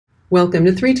Welcome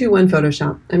to 321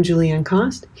 Photoshop. I'm Julianne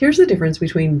Cost. Here's the difference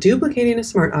between duplicating a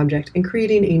smart object and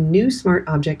creating a new smart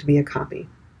object via copy.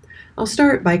 I'll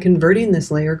start by converting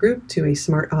this layer group to a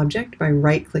smart object by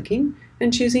right-clicking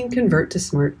and choosing Convert to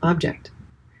Smart Object.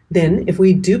 Then, if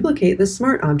we duplicate the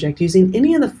smart object using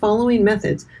any of the following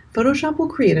methods, Photoshop will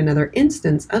create another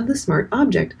instance of the smart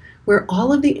object where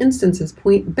all of the instances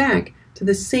point back to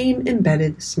the same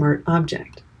embedded smart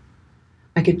object.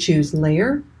 I could choose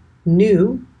Layer,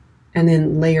 New, and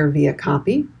then Layer via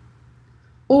Copy,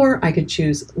 or I could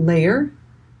choose Layer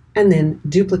and then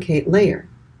Duplicate Layer.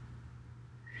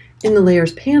 In the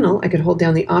Layers panel, I could hold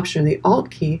down the Option or the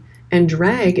Alt key and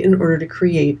drag in order to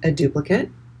create a duplicate,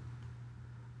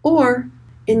 or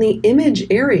in the Image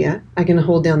area, I can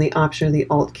hold down the Option or the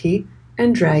Alt key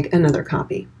and drag another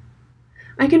copy.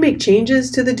 I can make changes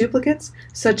to the duplicates,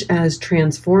 such as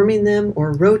transforming them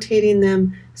or rotating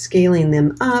them, scaling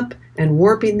them up and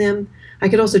warping them. I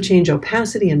could also change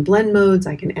opacity and blend modes.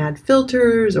 I can add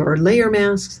filters or layer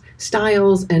masks,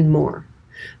 styles, and more.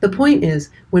 The point is,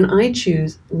 when I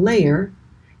choose Layer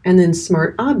and then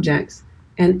Smart Objects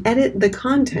and edit the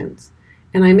contents,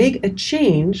 and I make a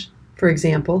change, for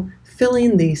example,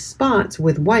 filling these spots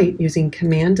with white using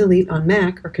Command-Delete on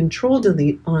Mac or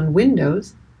Control-Delete on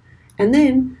Windows, and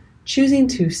then choosing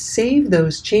to save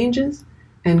those changes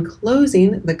and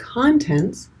closing the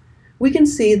contents, we can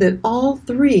see that all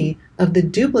three of the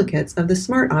duplicates of the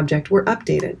smart object were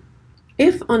updated.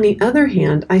 If, on the other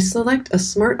hand, I select a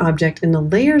smart object in the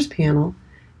Layers panel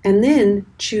and then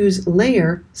choose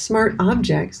Layer, Smart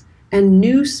Objects, and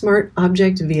New Smart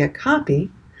Object via Copy,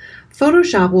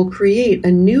 Photoshop will create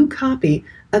a new copy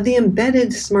of the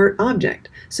embedded smart object.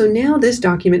 So now this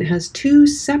document has two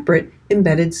separate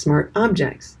embedded smart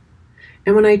objects.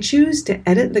 And when I choose to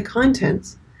edit the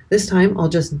contents, this time I'll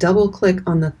just double-click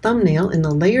on the thumbnail in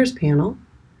the Layers panel,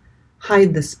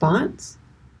 hide the spots,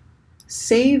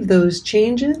 save those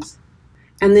changes,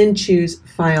 and then choose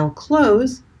File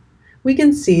Close. We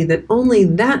can see that only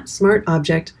that smart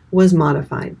object was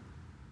modified.